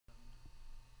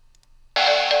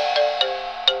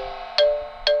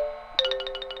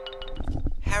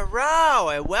Hello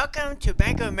and welcome to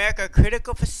Bank of America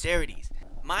Critical Facilities.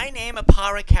 My name is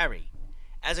Para Carey.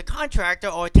 As a contractor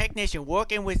or technician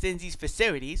working within these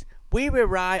facilities, we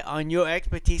rely on your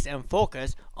expertise and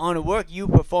focus on the work you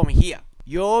perform here.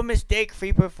 Your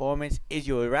mistake-free performance is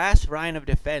your last line of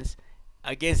defense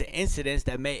against incidents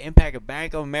that may impact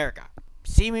Bank of America.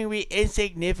 Seemingly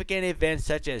insignificant events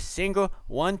such as single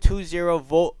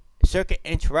 120-volt circuit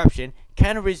interruption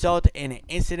can result in an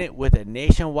incident with a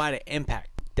nationwide impact.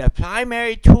 The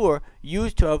primary tool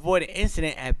used to avoid an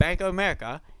incident at Bank of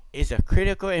America is a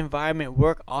Critical Environment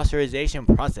Work Authorization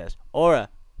Process, or a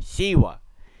CEWA.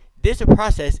 This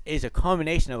process is a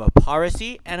combination of a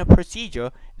policy and a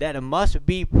procedure that must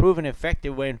be proven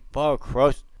effective when followed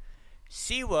closely.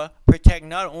 CEWA protects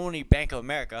not only Bank of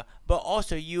America, but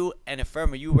also you and the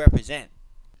firm you represent.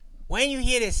 When you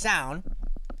hear this sound,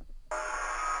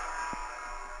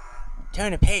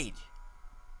 turn the page.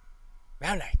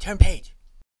 Round eye, turn page.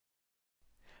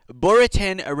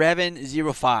 Bulletin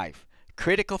 1105,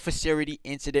 Critical Facility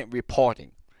Incident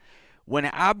Reporting. When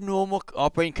an abnormal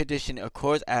operating condition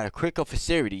occurs at a critical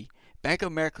facility, Bank of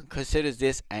America considers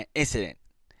this an incident.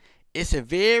 It's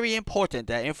very important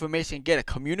that information get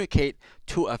communicated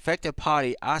to affected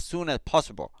party as soon as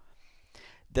possible.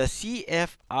 The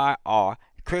CFIR,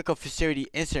 Critical Facility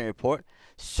Incident Report,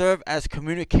 serves as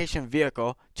communication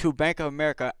vehicle to Bank of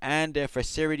America and their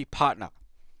facility partner.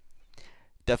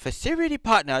 The facility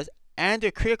partners and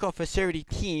the critical facility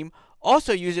team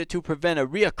also use it to prevent a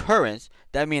reoccurrence,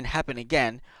 that means happen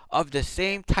again, of the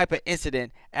same type of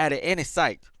incident at any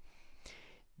site.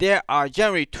 There are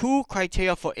generally two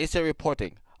criteria for incident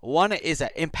reporting. One is an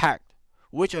impact,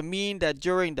 which will mean that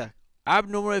during the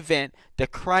abnormal event, the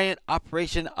client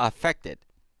operation affected.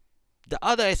 The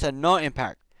other is a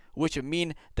non-impact, which will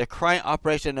mean the client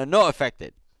operation are not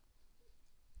affected.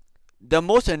 The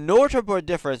most notable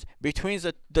difference between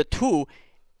the two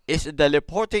is the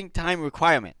reporting time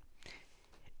requirement.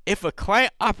 If a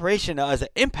client operation is an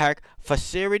impact,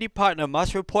 facility partner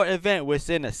must report an event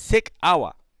within a 6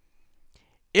 hours.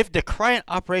 If the client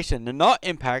operation does not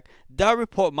impact, that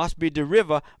report must be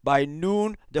delivered by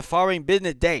noon the following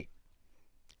business day.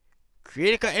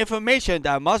 Critical information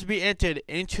that must be entered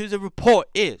into the report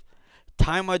is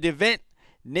time of the event,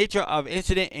 nature of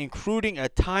incident including a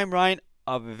timeline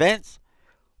of events,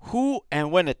 who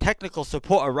and when the technical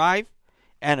support arrived,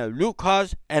 and a root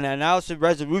cause and analysis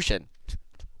resolution.